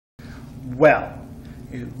Well,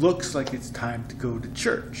 it looks like it's time to go to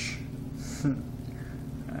church.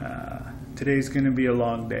 Today's going to be a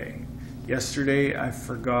long day. Yesterday I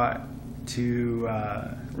forgot to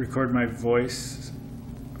record my voice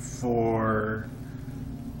for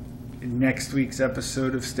next week's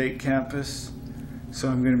episode of State Campus. So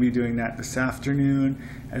I'm going to be doing that this afternoon,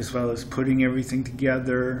 as well as putting everything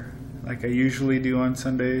together like I usually do on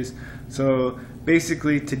Sundays. So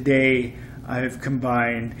basically today I've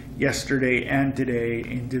combined yesterday and today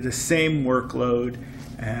into the same workload,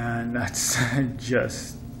 and that's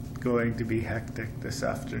just going to be hectic this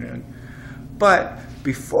afternoon. But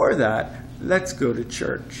before that, let's go to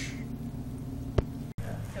church.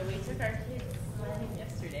 So we took our kids swimming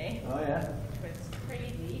yesterday. Oh yeah? It was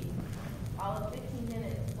crazy. All of 15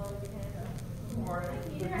 minutes, so we can more.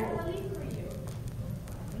 Peter, I have a lead for you.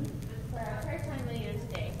 For our prayer time later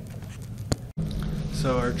today.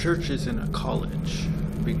 So our church is in a college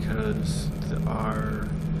because our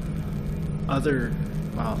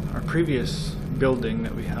previous building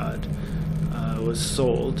that we had was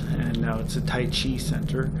sold, and now it's a Tai Chi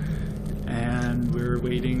center, and we're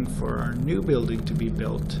waiting for our new building to be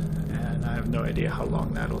built, and I have no idea how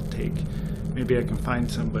long that'll take. Maybe I can find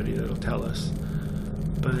somebody that'll tell us.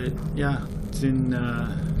 But yeah, it's in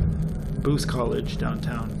Booth College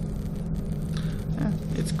downtown. Yeah,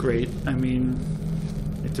 it's great. I mean,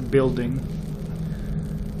 it's a building.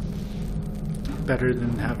 Better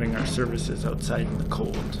than having our services outside in the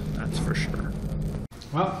cold, that's for sure.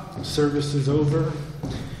 Well, the service is over,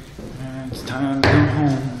 and it's time to go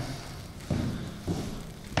home.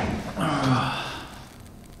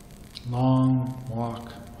 Long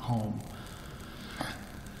walk home.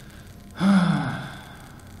 And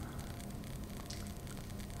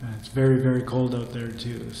it's very, very cold out there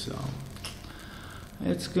too, so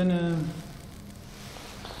it's gonna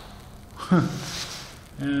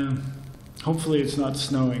hopefully it's not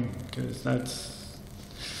snowing, because that's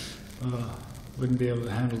wouldn't be able to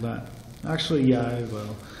handle that. Actually, yeah, I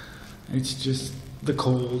will. It's just the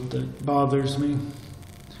cold that bothers me.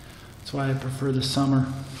 That's why I prefer the summer.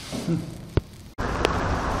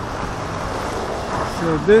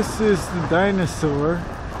 So this is the dinosaur.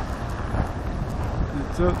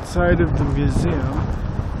 It's outside of the museum.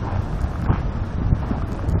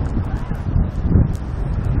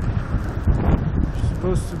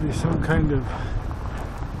 Supposed to be some kind of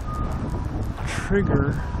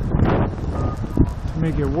trigger to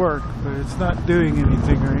make it work, but it's not doing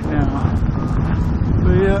anything right now.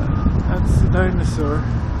 But yeah, that's the dinosaur.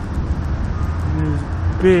 And there's a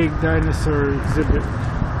big dinosaur exhibit.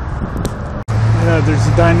 Yeah, there's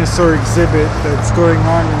a dinosaur exhibit that's going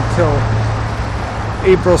on until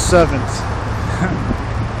April 7th.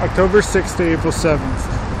 October 6th to April 7th.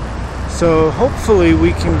 So hopefully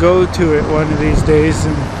we can go to it one of these days,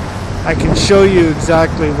 and I can show you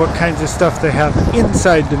exactly what kinds of stuff they have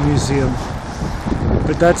inside the museum.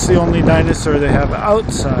 But that's the only dinosaur they have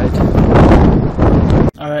outside.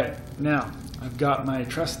 Alright, now I've got my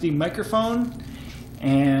trusty microphone,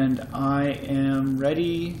 and I am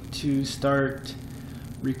ready to start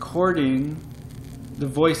recording the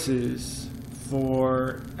voices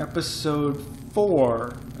for episode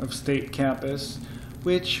 4 of State Campus,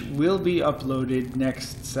 which will be uploaded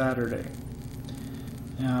next Saturday.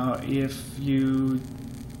 Now,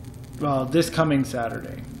 this coming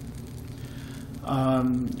Saturday.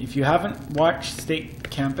 If you haven't watched State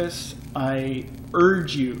Campus, I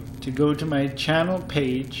urge you to go to my channel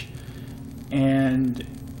page, and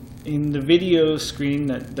in the video screen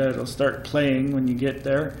that'll start playing when you get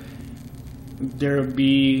there, there'll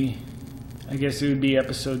be, I guess it would be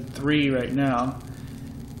episode 3 right now.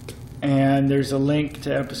 And there's a link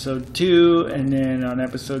to episode 2, and then on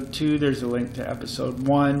episode 2 there's a link to episode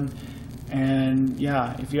 1. And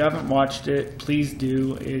yeah, if you haven't watched it, please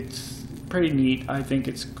do. It's pretty neat. I think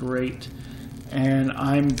it's great. And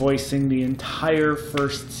I'm voicing the entire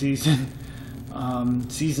first season,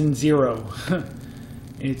 season 0.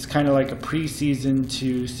 It's kind of like a pre-season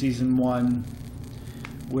to season 1,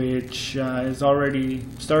 which is already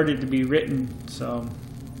started to be written. So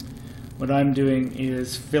what I'm doing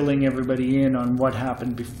is filling everybody in on what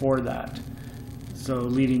happened before that, so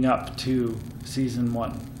leading up to season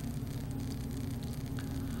 1.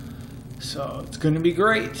 So it's going to be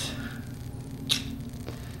great.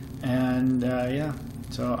 And yeah,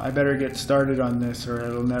 so I better get started on this or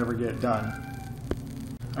it'll never get done.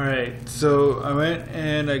 Alright, so I went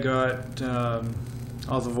and I got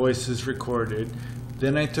all the voices recorded.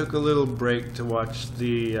 Then I took a little break to watch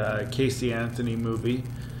the Casey Anthony movie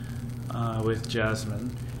with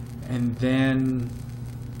Jasmine, and then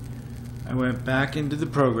I went back into the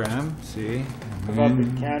program. See, of up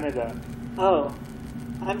in Canada. Oh,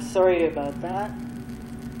 I'm sorry about that.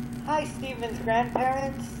 Hi, Stephen's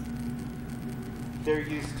grandparents. They're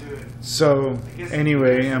used to it. So,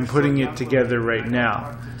 anyway, I'm putting it together right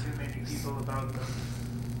now.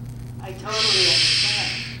 I totally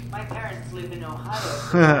understand. My parents live in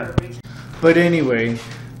Ohio. But anyway,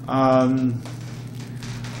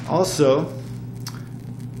 also,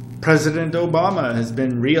 President Obama has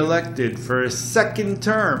been re-elected for a second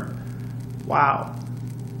term. Wow.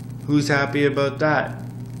 Who's happy about that?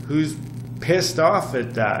 Who's pissed off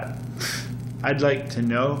at that? I'd like to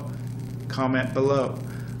know. Comment below.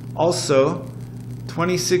 Also,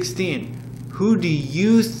 2016. Who do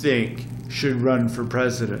you think should run for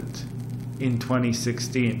president in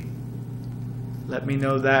 2016? Let me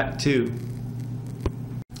know that too.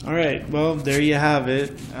 Alright, well, there you have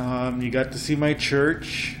it. You got to see my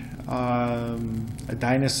church. A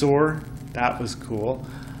dinosaur. That was cool.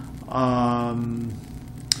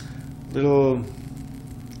 Little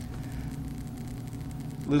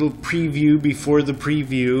preview before the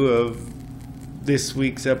preview of this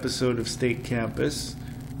week's episode of State Campus.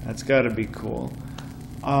 That's got to be cool.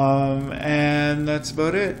 And that's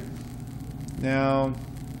about it. Now,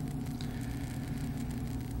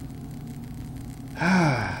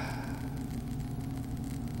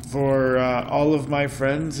 for all of my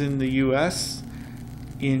friends in the US,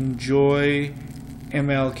 enjoy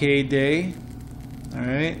MLK Day. All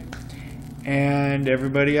right. And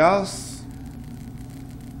everybody else,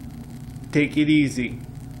 take it easy.